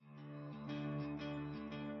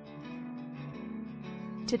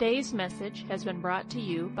Today's message has been brought to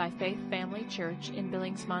you by Faith Family Church in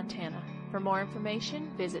Billings, Montana. For more information,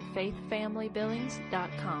 visit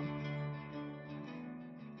faithfamilybillings.com.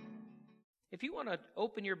 If you want to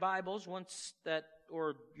open your Bibles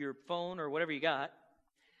or your phone or whatever you got,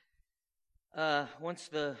 once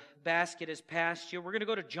the basket is passed you, we're going to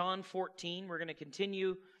go to John 14. We're going to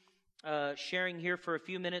continue sharing here for a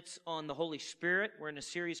few minutes on the Holy Spirit. We're in a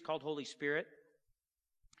series called Holy Spirit.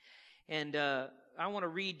 And I want to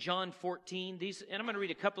read John 14. And I'm going to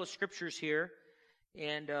read a couple of scriptures here,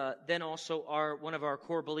 and then also one of our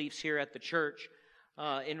core beliefs here at the church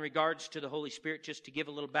in regards to the Holy Spirit. Just to give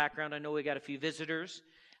a little background, I know we got a few visitors.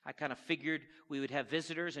 I kind of figured we would have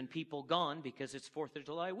visitors and people gone because it's 4th of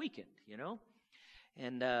July weekend, you know.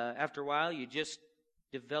 And after a while, you just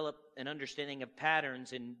develop an understanding of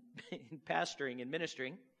patterns in pastoring and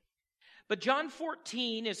ministering. But John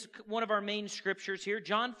 14 is one of our main scriptures here.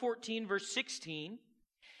 John 14, verse 16.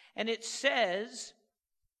 And it says,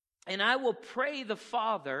 "And I will pray the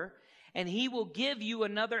Father, and He will give you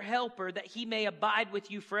another helper that He may abide with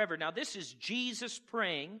you forever." Now, this is Jesus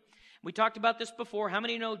praying. We talked about this before. How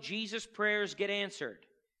many know Jesus' prayers get answered?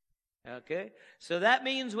 Okay. So that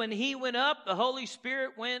means when He went up, the Holy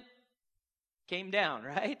Spirit came down,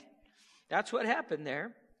 right? That's what happened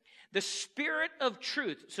there. The Spirit of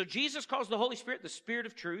truth. So Jesus calls the Holy Spirit the Spirit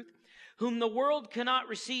of truth, whom the world cannot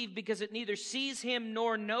receive because it neither sees Him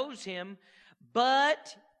nor knows Him.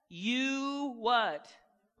 But you what?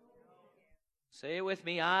 Say it with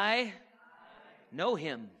me. I know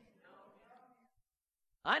Him.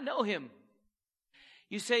 I know Him.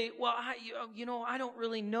 You say, well, I don't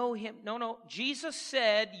really know Him. No. Jesus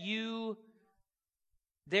said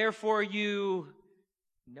therefore you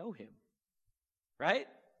know Him. Right?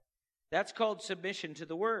 That's called submission to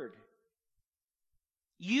the Word.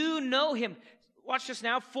 You know Him. Watch this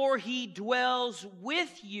now. For He dwells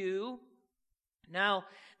with you. Now,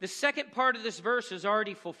 the second part of this verse is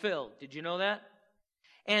already fulfilled. Did you know that?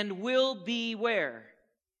 And will be where?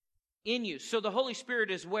 In you. So the Holy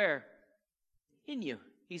Spirit is where? In you.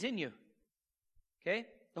 He's in you. Okay?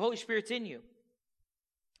 The Holy Spirit's in you.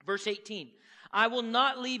 Verse 18. I will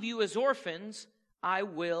not leave you as orphans. I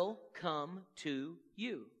will come to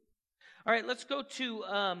you. All right, let's go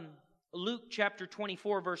to Luke chapter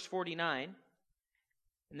 24, verse 49.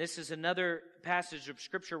 And this is another passage of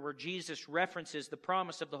Scripture where Jesus references the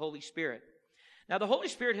promise of the Holy Spirit. Now, the Holy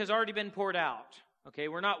Spirit has already been poured out. Okay,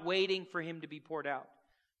 we're not waiting for Him to be poured out.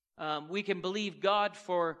 We can believe God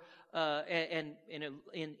for and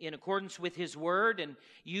in accordance with His Word and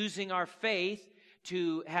using our faith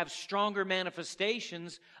to have stronger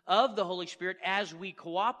manifestations of the Holy Spirit as we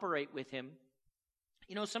cooperate with Him.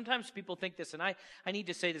 You know, sometimes people think this, and I need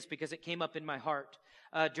to say this because it came up in my heart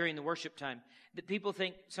during the worship time, that people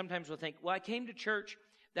sometimes will think, well, I came to church,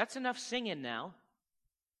 that's enough singing now.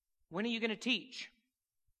 When are you going to teach?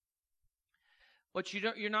 What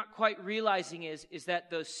you're not quite realizing is that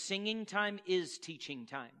the singing time is teaching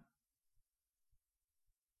time.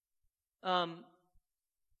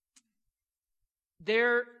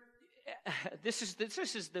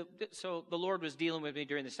 So the Lord was dealing with me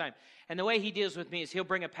during this time. And the way He deals with me is He'll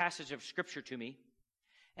bring a passage of Scripture to me,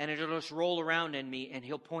 and it'll just roll around in me, and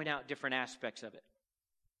He'll point out different aspects of it.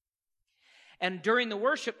 And during the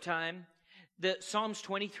worship time, the Psalms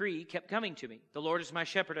 23 kept coming to me. The Lord is my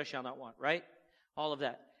shepherd, I shall not want, right? All of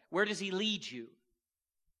that. Where does He lead you?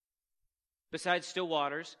 Besides still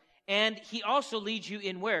waters. And He also leads you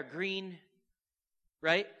in where? Green,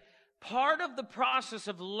 right? Part of the process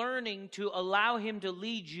of learning to allow Him to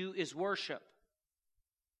lead you is worship.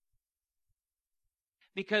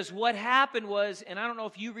 Because what happened was, and I don't know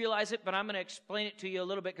if you realize it, but I'm going to explain it to you a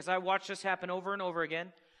little bit because I watched this happen over and over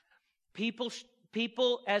again. People,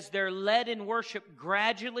 as they're led in worship,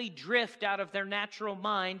 gradually drift out of their natural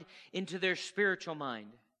mind into their spiritual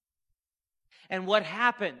mind. And what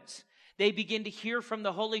happens? They begin to hear from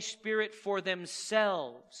the Holy Spirit for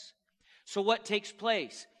themselves. So what takes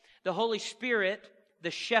place? The Holy Spirit,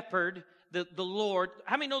 the shepherd, the Lord.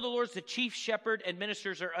 How many know the Lord's the chief shepherd and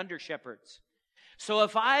ministers are under shepherds? So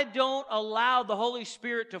if I don't allow the Holy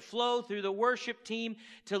Spirit to flow through the worship team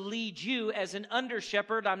to lead you as an under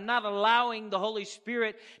shepherd, I'm not allowing the Holy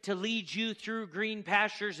Spirit to lead you through green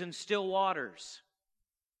pastures and still waters.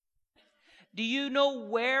 Do you know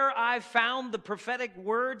where I found the prophetic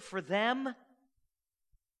word for them?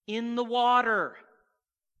 In the water.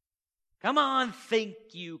 Come on, think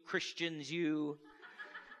you Christians, you.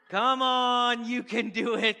 Come on, you can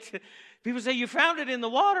do it. People say, you found it in the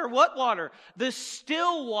water. What water? The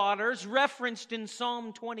still waters referenced in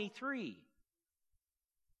Psalm 23.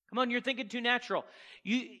 Come on, you're thinking too natural.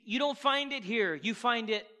 You don't find it here. You find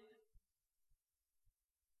it.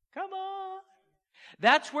 Come on.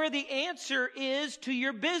 That's where the answer is to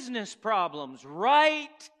your business problems.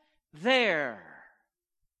 Right there.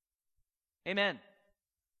 Amen.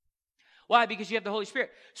 Why? Because you have the Holy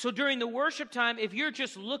Spirit. So during the worship time, if you're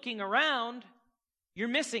just looking around, you're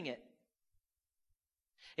missing it.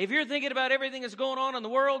 If you're thinking about everything that's going on in the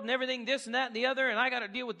world and everything, this and that and the other, and I got to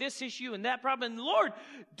deal with this issue and that problem, and Lord,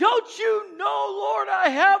 don't you know, Lord, I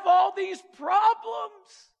have all these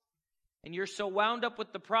problems. And you're so wound up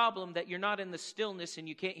with the problem that you're not in the stillness and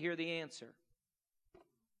you can't hear the answer.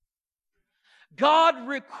 God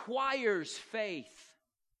requires faith.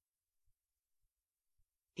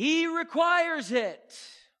 He requires it.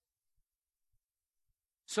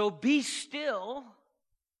 So be still.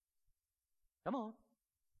 Come on.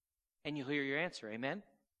 And you'll hear your answer. Amen?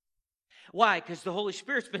 Why? Because the Holy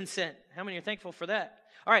Spirit's been sent. How many are thankful for that?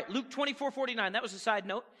 All right, Luke 24:49. That was a side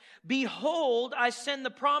note. Behold, I send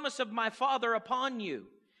the promise of my Father upon you.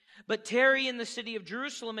 But tarry in the city of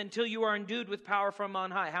Jerusalem until you are endued with power from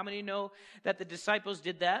on high. How many know that the disciples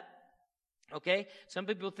did that? Okay, some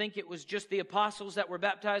people think it was just the apostles that were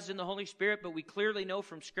baptized in the Holy Spirit, but we clearly know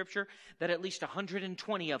from Scripture that at least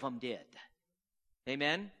 120 of them did.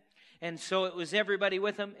 Amen? And so it was everybody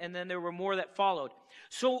with them, and then there were more that followed.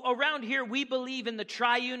 So around here, we believe in the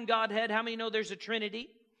triune Godhead. How many know there's a Trinity?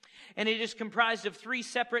 And it is comprised of three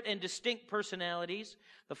separate and distinct personalities,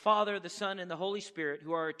 the Father, the Son, and the Holy Spirit,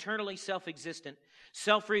 who are eternally self-existent,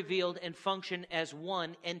 self-revealed, and function as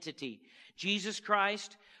one entity. Jesus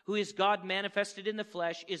Christ, who is God manifested in the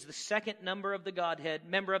flesh, is the second member of the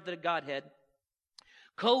Godhead,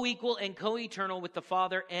 co-equal and co-eternal with the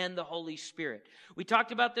Father and the Holy Spirit. We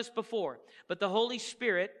talked about this before, but the Holy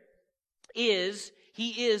Spirit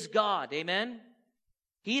He is God. Amen?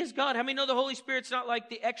 He is God. How many know the Holy Spirit's not like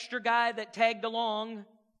the extra guy that tagged along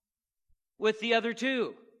with the other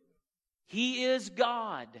two? He is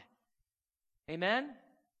God. Amen?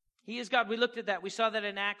 He is God. We looked at that. We saw that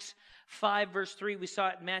in Acts 5, verse 3. We saw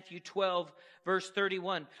it in Matthew 12, verse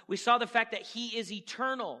 31. We saw the fact that He is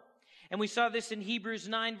eternal. And we saw this in Hebrews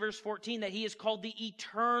 9, verse 14, that He is called the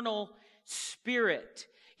eternal Spirit.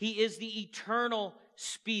 He is the eternal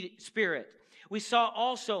Spirit. We saw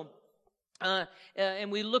also,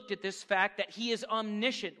 and we looked at this fact, that He is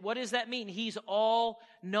omniscient. What does that mean? He's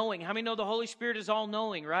all-knowing. How many know the Holy Spirit is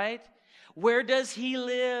all-knowing, right? Where does He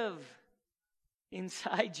live?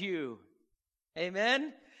 Inside you.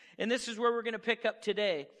 Amen? And this is where we're going to pick up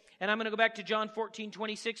today. And I'm going to go back to John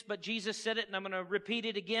 14:26, but Jesus said it, and I'm going to repeat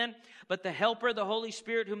it again. But the Helper, the Holy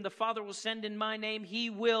Spirit, whom the Father will send in my name,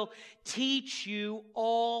 He will teach you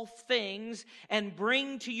all things and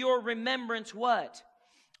bring to your remembrance what?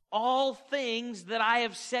 All things that I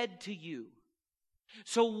have said to you.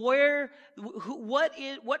 So what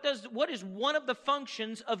is one of the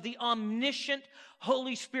functions of the omniscient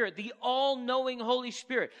Holy Spirit, the all-knowing Holy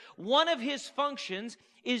Spirit? One of His functions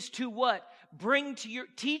is to what?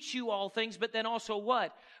 Teach you all things, but then also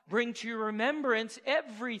what? Bring to your remembrance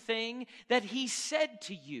everything that He said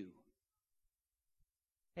to you.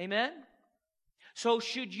 Amen? So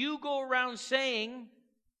should you go around saying,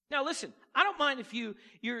 now listen, I don't mind if you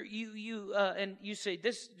say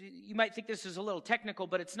this, you might think this is a little technical,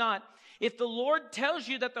 but it's not. If the Lord tells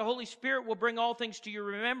you that the Holy Spirit will bring all things to your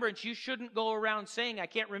remembrance, you shouldn't go around saying, I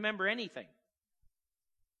can't remember anything.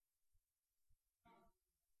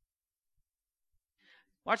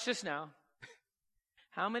 Watch this now.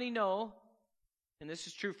 How many know, and this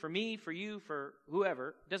is true for me, for you, for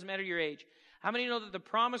whoever, doesn't matter your age, how many know that the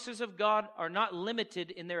promises of God are not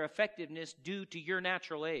limited in their effectiveness due to your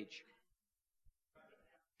natural age?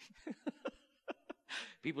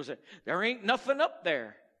 People say, there ain't nothing up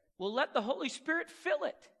there. Well, let the Holy Spirit fill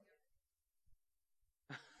it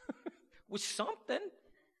with something.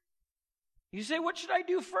 You say, what should I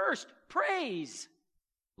do first? Praise.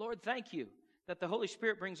 Lord, thank you that the Holy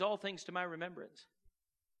Spirit brings all things to my remembrance.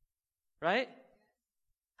 Right?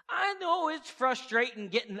 I know it's frustrating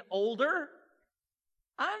getting older.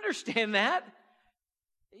 I understand that.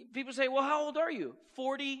 People say, well, how old are you?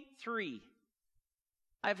 43.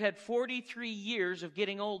 I've had 43 years of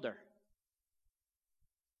getting older.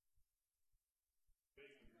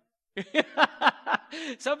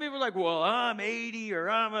 Some people are like, well, I'm 80 or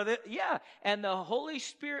I'm yeah. And the Holy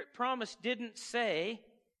Spirit promise didn't say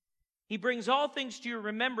He brings all things to your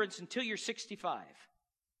remembrance until you're 65.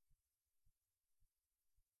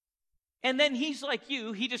 And then He's like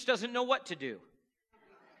you, He just doesn't know what to do.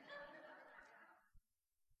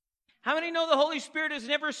 How many know the Holy Spirit has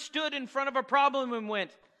never stood in front of a problem and went,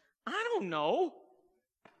 I don't know.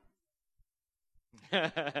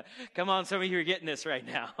 Come on, some of you are getting this right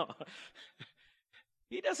now.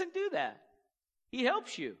 He doesn't do that. He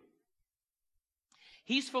helps you.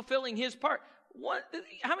 He's fulfilling his part.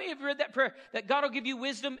 How many of you read that prayer? That God will give you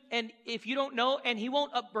wisdom, and if you don't know, and he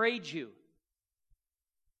won't upbraid you.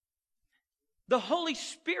 The Holy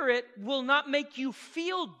Spirit will not make you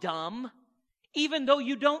feel dumb, even though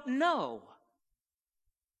you don't know.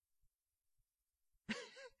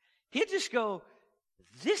 He'll just go,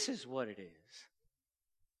 this is what it is.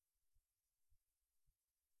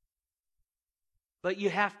 But you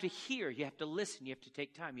have to hear, you have to listen, you have to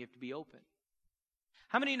take time, you have to be open.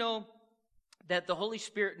 How many know that the Holy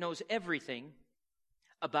Spirit knows everything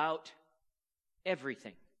about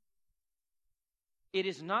everything? It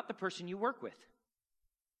is not the person you work with.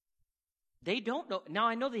 They don't know. Now,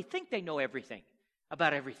 I know they think they know everything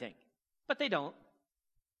about everything, but they don't.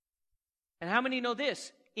 And how many know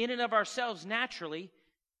this? In and of ourselves, naturally,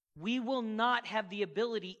 we will not have the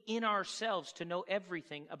ability in ourselves to know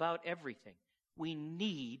everything about everything. We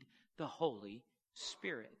need the Holy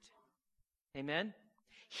Spirit. Amen?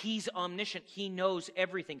 He's omniscient. He knows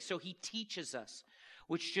everything. So he teaches us,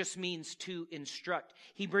 which just means to instruct.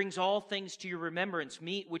 He brings all things to your remembrance,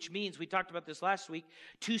 which means, we talked about this last week,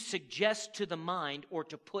 to suggest to the mind or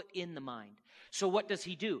to put in the mind. So what does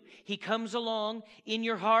he do? He comes along in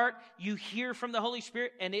your heart, you hear from the Holy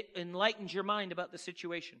Spirit, and it enlightens your mind about the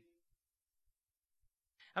situation.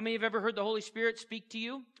 How many have ever heard the Holy Spirit speak to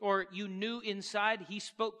you? Or you knew inside, he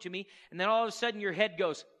spoke to me, and then all of a sudden your head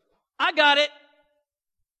goes, I got it.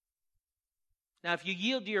 Now, if you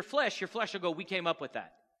yield to your flesh will go, we came up with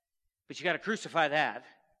that. But you got to crucify that.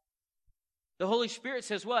 The Holy Spirit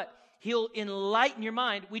says what? He'll enlighten your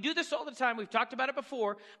mind. We do this all the time. We've talked about it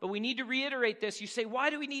before, but we need to reiterate this. You say, why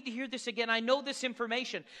do we need to hear this again? I know this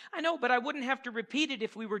information. I know, but I wouldn't have to repeat it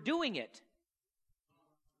if we were doing it.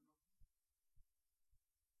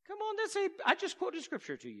 Come on, I just quoted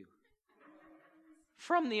scripture to you.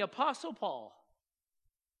 From the Apostle Paul.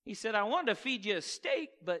 He said, I wanted to feed you a steak,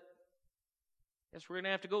 but I guess we're going to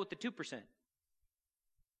have to go with the 2%.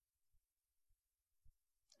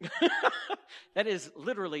 That is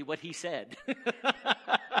literally what he said.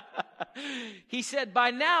 He said,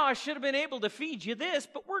 by now I should have been able to feed you this,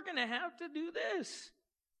 but we're going to have to do this.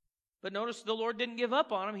 But notice the Lord didn't give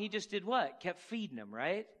up on him. He just did what? Kept feeding him,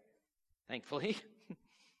 right? Thankfully.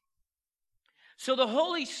 So the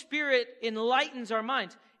Holy Spirit enlightens our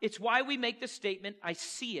minds. It's why we make the statement, I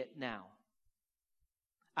see it now.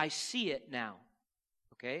 I see it now.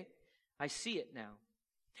 Okay? I see it now.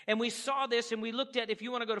 And we saw this and we looked at, if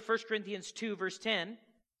you want to go to 1 Corinthians 2, verse 10, it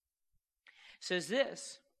says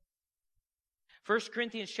this. 1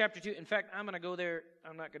 Corinthians chapter 2. In fact, I'm going to go there.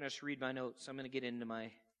 I'm not going to just read my notes. I'm going to get into my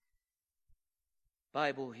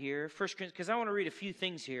Bible here. 1 Corinthians, because I want to read a few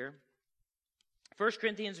things here. 1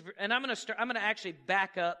 Corinthians, and I'm going to actually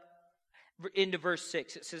back up into verse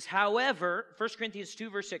 6. It says, however, 1 Corinthians 2,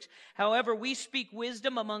 verse 6, however, we speak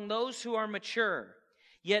wisdom among those who are mature,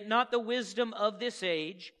 yet not the wisdom of this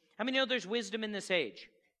age. How many know there's wisdom in this age?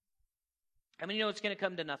 How many know it's going to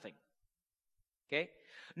come to nothing? Okay?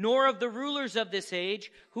 Nor of the rulers of this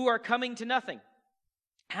age who are coming to nothing.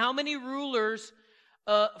 How many rulers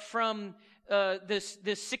from the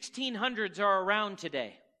 1600s are around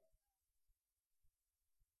today?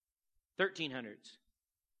 1300s.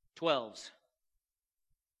 12s.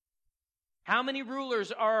 How many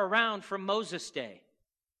rulers are around from Moses' day?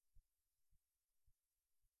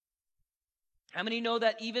 How many know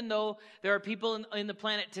that even though there are people in the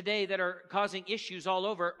planet today that are causing issues all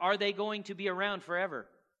over, are they going to be around forever?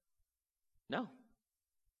 No.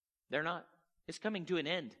 They're not. It's coming to an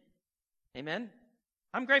end. Amen?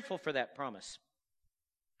 I'm grateful for that promise.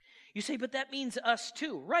 You say, but that means us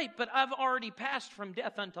too. Right, but I've already passed from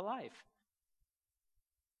death unto life.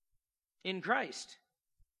 In Christ.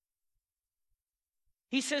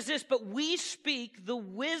 He says this, but we speak the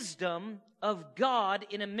wisdom of God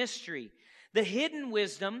in a mystery. The hidden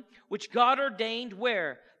wisdom which God ordained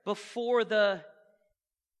where? Before there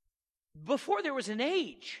was an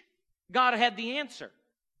age, God had the answer.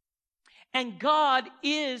 And God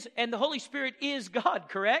is, and the Holy Spirit is God,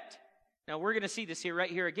 correct? Now we're going to see this here,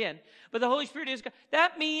 right here again. But the Holy Spirit is God.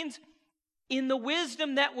 That means in the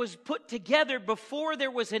wisdom that was put together before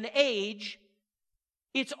there was an age,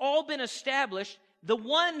 it's all been established.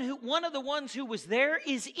 One of the ones who was there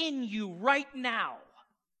is in you right now.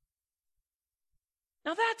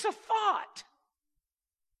 Now that's a thought.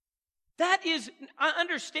 That is, I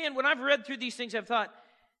understand when I've read through these things, I've thought,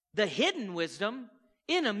 the hidden wisdom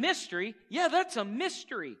In a mystery? Yeah, that's a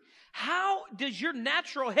mystery. How does your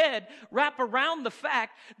natural head wrap around the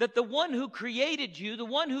fact that the one who created you, the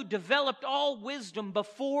one who developed all wisdom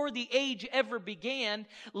before the age ever began,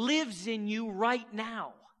 lives in you right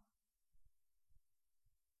now?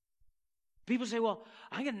 People say, well,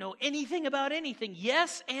 I can know anything about anything.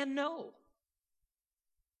 Yes and no.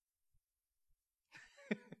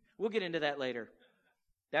 We'll get into that later.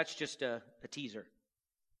 That's just a teaser.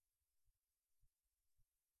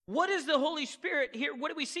 What is the Holy Spirit here? What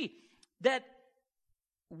do we see? That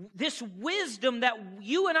this wisdom that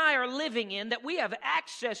you and I are living in, that we have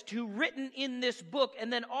access to, written in this book,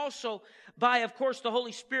 and then also by, of course, the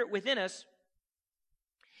Holy Spirit within us,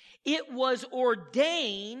 it was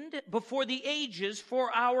ordained before the ages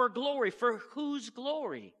for our glory. For whose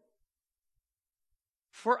glory?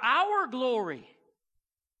 For our glory.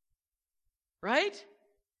 Right?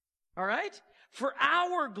 All right? For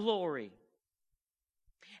our glory.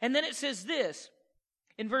 And then it says this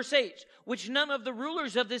in verse 8, which none of the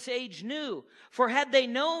rulers of this age knew. For had they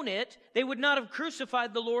known it, they would not have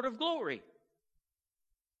crucified the Lord of glory.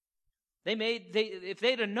 If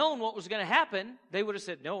they'd have known what was going to happen, they would have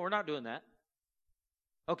said, no, we're not doing that.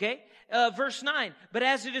 Okay? Verse 9, but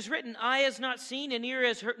as it is written, eye has not seen, and ear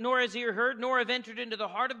has heard, nor has ear heard, nor have entered into the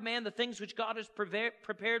heart of man the things which God has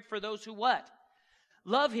prepared for those who what?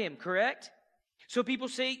 Love him, correct? So people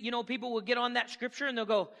say, people will get on that scripture and they'll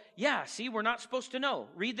go, yeah, see, we're not supposed to know.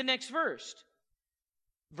 Read the next verse.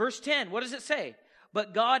 Verse 10, what does it say?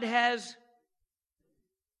 But God has,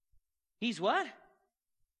 He's what?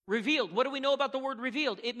 Revealed. What do we know about the word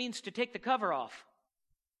revealed? It means to take the cover off.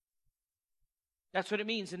 That's what it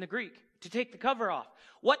means in the Greek, to take the cover off.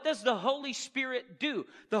 What does the Holy Spirit do?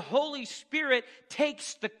 The Holy Spirit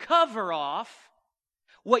takes the cover off,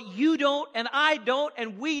 what you don't and I don't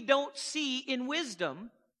and we don't see in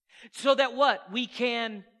wisdom, so that what? We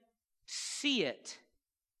can see it.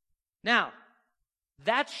 Now,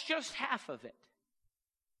 that's just half of it.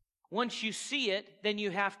 Once you see it, then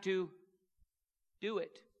you have to do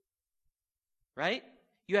it. Right?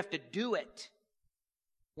 You have to do it.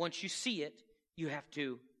 Once you see it, you have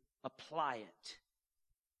to apply it.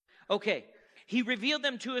 Okay. He revealed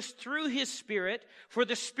them to us through His Spirit, for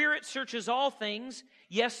the Spirit searches all things.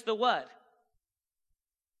 Yes, the what?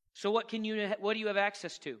 So what do you have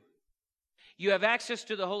access to? You have access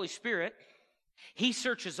to the Holy Spirit. He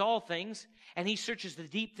searches all things, and He searches the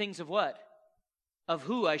deep things of what? Of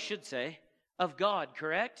who, I should say? Of God,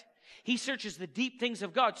 correct? He searches the deep things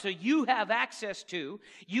of God. So you and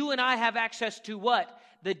I have access to what?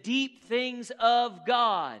 The deep things of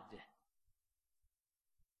God.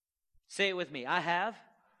 Say it with me. I have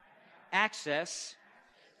access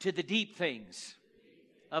to the deep things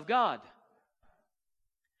of God.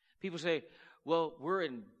 People say, well, we're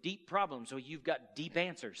in deep problems, so you've got deep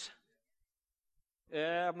answers.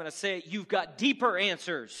 I'm going to say you've got deeper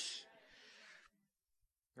answers.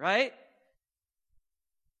 Right?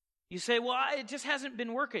 You say, well, it just hasn't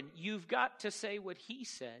been working. You've got to say what He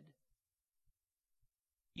said.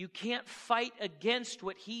 You can't fight against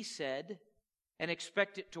what He said and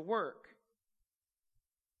expect it to work.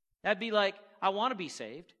 That'd be like, I want to be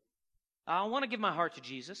saved. I want to give my heart to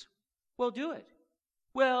Jesus. Well, do it.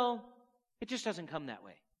 Well, it just doesn't come that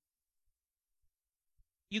way.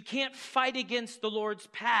 You can't fight against the Lord's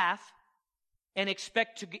path and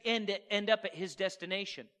expect to end up at His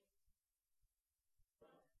destination.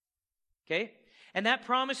 Okay? And that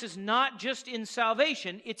promise is not just in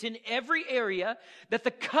salvation, it's in every area that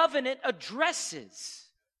the covenant addresses.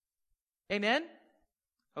 Amen?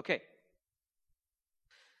 Okay.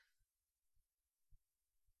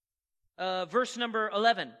 Verse number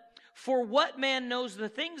 11. For what man knows the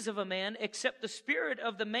things of a man except the spirit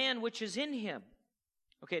of the man which is in him?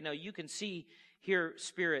 Okay, now you can see here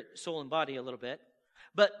spirit, soul, and body a little bit.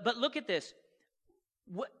 But look at this.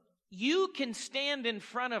 You can stand in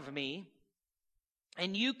front of me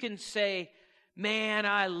and you can say, man,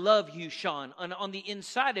 I love you, Sean. And on the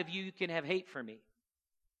inside of you, you can have hate for me.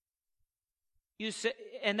 You say,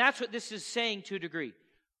 and that's what this is saying to a degree.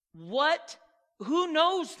 Who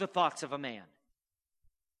knows the thoughts of a man?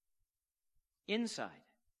 Inside.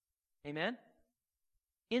 Amen?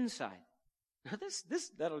 Inside. Now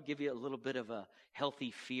that'll give you a little bit of a healthy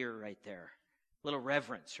fear right there. A little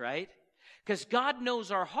reverence, right? Because God knows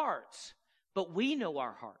our hearts, but we know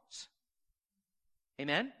our hearts.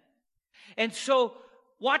 Amen? And so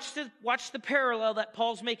watch the parallel that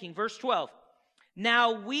Paul's making. Verse 12.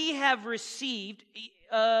 Now we have received,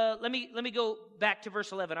 let me go back to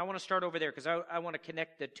verse 11. I want to start over there because I want to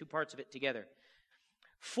connect the two parts of it together.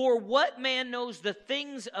 For what man knows the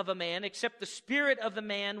things of a man except the spirit of the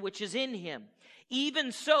man which is in him?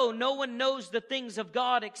 Even so, no one knows the things of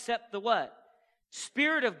God except the what?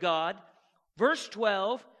 Spirit of God. Verse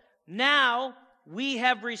 12, now we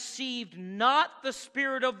have received not the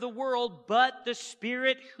spirit of the world, but the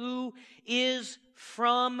Spirit who is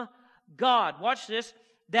from God. Watch this.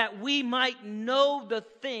 That we might know the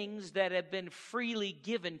things that have been freely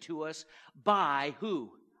given to us by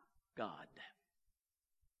who? God.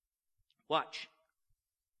 Watch.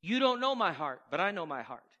 You don't know my heart, but I know my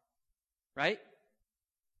heart. Right?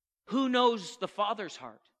 Who knows the Father's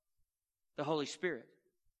heart? The Holy Spirit.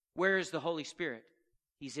 Where is the Holy Spirit?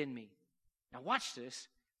 He's in me. Now watch this.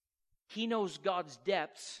 He knows God's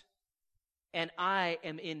depths, and I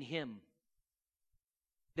am in Him.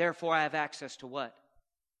 Therefore, I have access to what?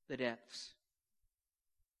 The depths.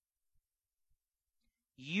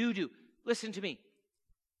 You do. Listen to me.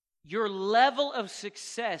 Your level of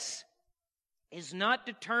success is not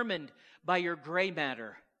determined by your gray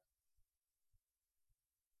matter.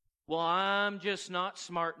 Well, I'm just not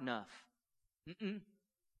smart enough.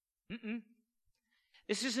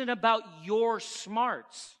 This isn't about your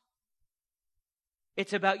smarts.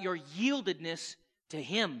 It's about your yieldedness to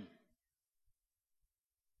Him.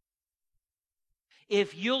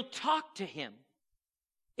 If you'll talk to Him,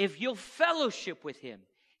 if you'll fellowship with Him,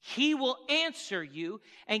 He will answer you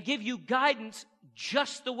and give you guidance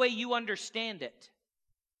just the way you understand it.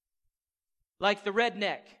 Like the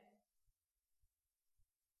redneck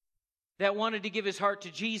that wanted to give his heart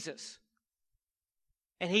to Jesus,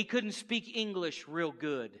 and he couldn't speak English real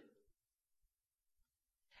good.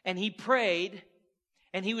 And he prayed,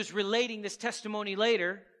 and he was relating this testimony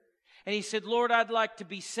later, and he said, Lord, I'd like to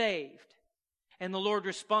be saved. And the Lord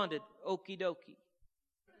responded, okie dokie.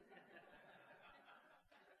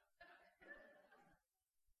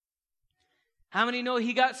 How many know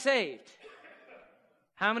he got saved?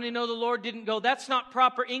 How many know the Lord didn't go, that's not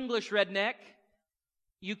proper English, redneck.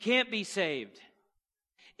 You can't be saved.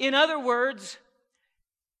 In other words,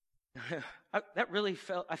 I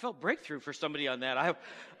felt breakthrough for somebody on that. I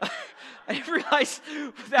didn't realize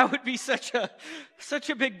that would be such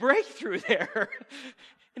a big breakthrough there.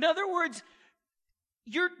 In other words,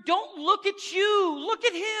 don't look at you, look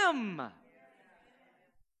at Him.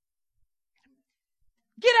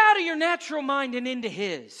 Get out of your natural mind and into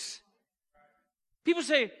His.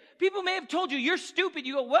 People may have told you, you're stupid.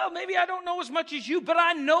 You go, well, maybe I don't know as much as you, but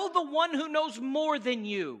I know the one who knows more than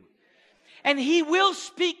you. And He will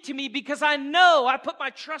speak to me because I know, I put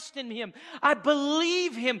my trust in Him. I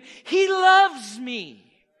believe Him. He loves me.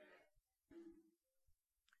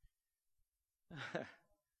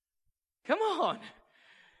 Come on.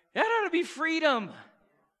 That ought to be freedom.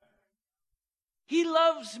 He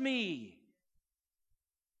loves me.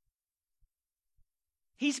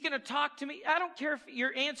 He's going to talk to me. I don't care if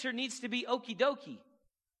your answer needs to be okie dokie.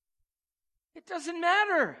 It doesn't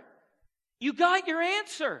matter. You got your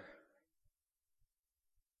answer.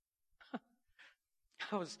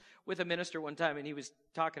 I was with a minister one time, and he was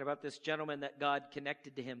talking about this gentleman that God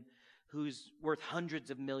connected to him who's worth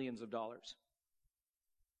hundreds of millions of dollars.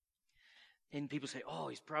 And people say, oh,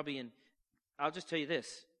 he's probably in, I'll just tell you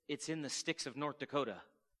this, it's in the sticks of North Dakota.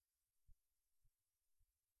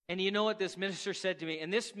 And you know what this minister said to me?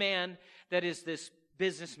 And this man that is this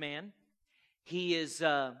businessman, he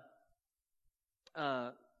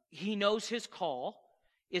knows his call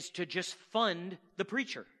is to just fund the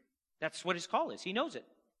preacher. That's what his call is. He knows it.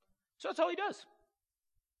 So that's all he does.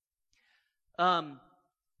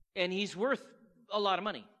 And he's worth a lot of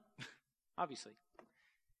money, obviously.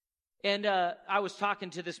 And I was talking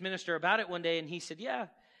to this minister about it one day, and he said, yeah.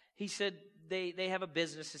 He said, they have a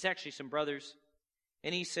business. It's actually some brothers.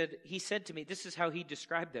 And he said to me, this is how he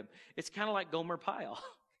described them. It's kind of like Gomer Pyle.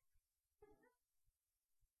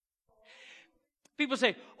 People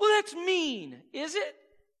say, well, that's mean. Is it?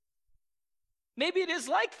 Maybe it is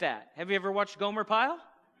like that. Have you ever watched Gomer Pyle?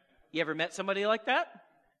 You ever met somebody like that?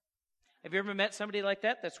 Have you ever met somebody like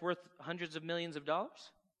that that's worth hundreds of millions of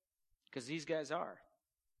dollars? Because these guys are.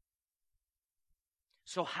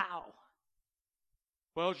 So how?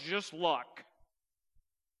 Well, it's just luck.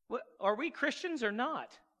 What, are we Christians or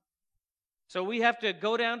not? So we have to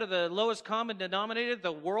go down to the lowest common denominator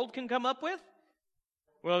the world can come up with?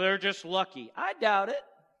 Well, they're just lucky. I doubt it.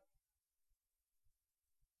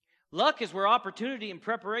 Luck is where opportunity and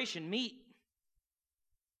preparation meet.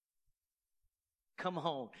 Come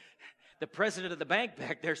on. The president of the bank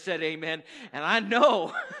back there said amen, and I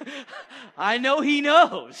know he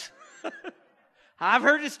knows. I've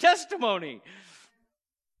heard his testimony.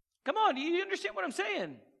 Come on, do you understand what I'm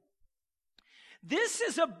saying? This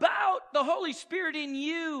is about the Holy Spirit in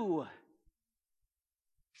you.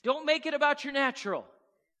 Don't make it about your natural.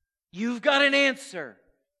 You've got an answer.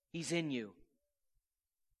 He's in you.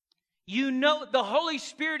 You know the Holy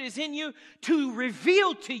Spirit is in you to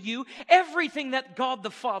reveal to you everything that God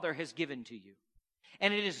the Father has given to you.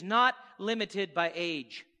 And it is not limited by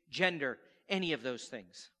age, gender, any of those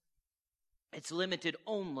things. It's limited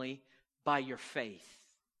only by your faith.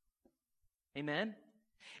 Amen?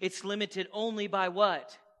 It's limited only by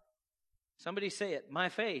what? Somebody say it. My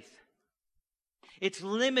faith. It's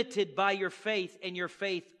limited by your faith and your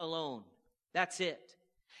faith alone. That's it.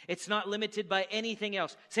 It's not limited by anything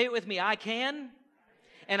else. Say it with me. I can,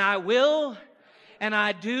 and I will, and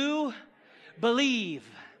I do believe.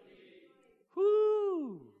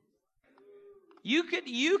 Whoo. You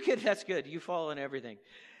could, that's good. You follow in everything.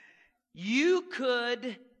 You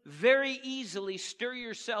could very easily stir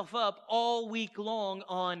yourself up all week long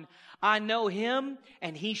on, I know Him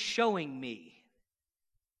and He's showing me.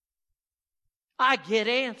 I get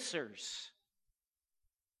answers.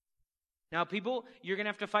 Now, people, you're going to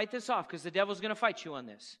have to fight this off because the devil's going to fight you on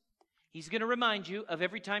this. He's going to remind you of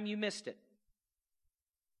every time you missed it.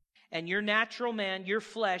 And your natural man, your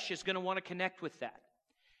flesh, is going to want to connect with that.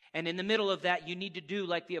 And in the middle of that, you need to do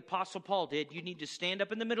like the Apostle Paul did. You need to stand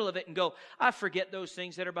up in the middle of it and go, I forget those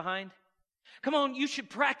things that are behind. Come on, you should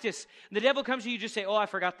practice. The devil comes to you, just say, oh, I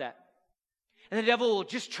forgot that. And the devil will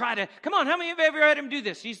just try to, come on, how many of you have ever had him do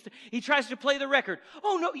this? He tries to play the record.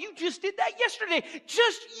 Oh, no, you just did that yesterday.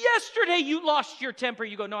 Just yesterday you lost your temper.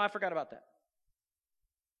 You go, no, I forgot about that.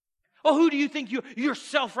 Oh, who do you think you're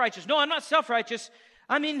self-righteous? No, I'm not self-righteous.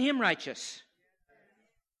 I'm in Him righteous.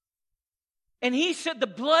 And he said the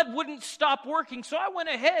blood wouldn't stop working, so I went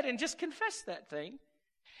ahead and just confessed that thing.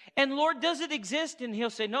 And Lord, does it exist? And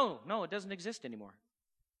He'll say, no, it doesn't exist anymore.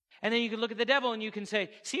 And then you can look at the devil and you can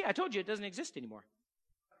say, see, I told you it doesn't exist anymore.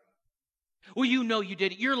 Well, you know you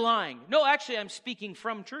did it. You're lying. No, actually, I'm speaking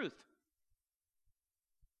from truth.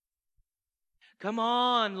 Come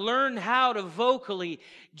on, learn how to vocally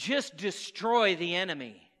just destroy the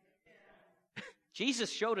enemy.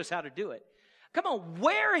 Jesus showed us how to do it. Come on,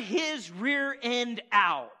 wear His rear end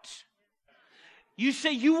out. You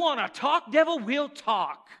say, you want to talk, devil? We'll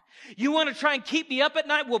talk. You want to try and keep me up at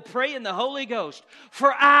night? We'll pray in the Holy Ghost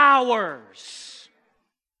for hours.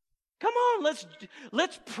 Come on,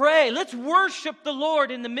 let's pray. Let's worship the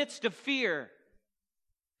Lord in the midst of fear.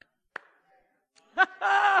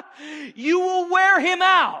 You will wear him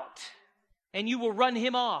out and you will run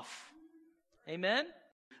him off. Amen?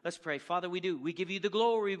 Let's pray. Father, we give you the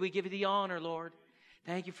glory. We give you the honor, Lord.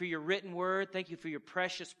 Thank you for your written word. Thank you for your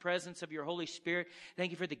precious presence of your Holy Spirit. Thank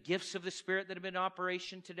you for the gifts of the Spirit that have been in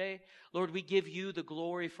operation today. Lord, we give you the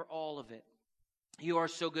glory for all of it. You are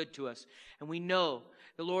so good to us. And we know,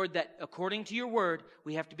 the Lord, that according to your word,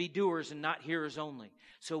 we have to be doers and not hearers only.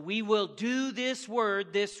 So we will do this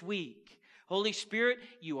word this week. Holy Spirit,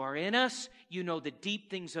 you are in us. You know the deep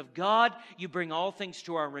things of God. You bring all things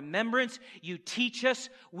to our remembrance. You teach us.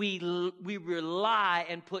 We rely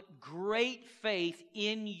and put great faith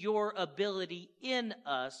in your ability in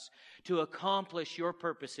us to accomplish your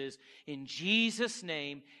purposes. In Jesus'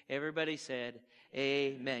 name, everybody said,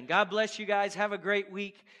 amen. God bless you guys. Have a great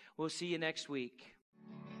week. We'll see you next week.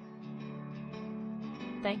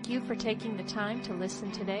 Thank you for taking the time to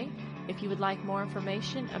listen today. If you would like more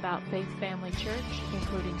information about Faith Family Church,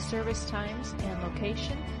 including service times and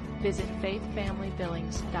location, visit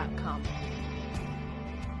faithfamilybillings.com.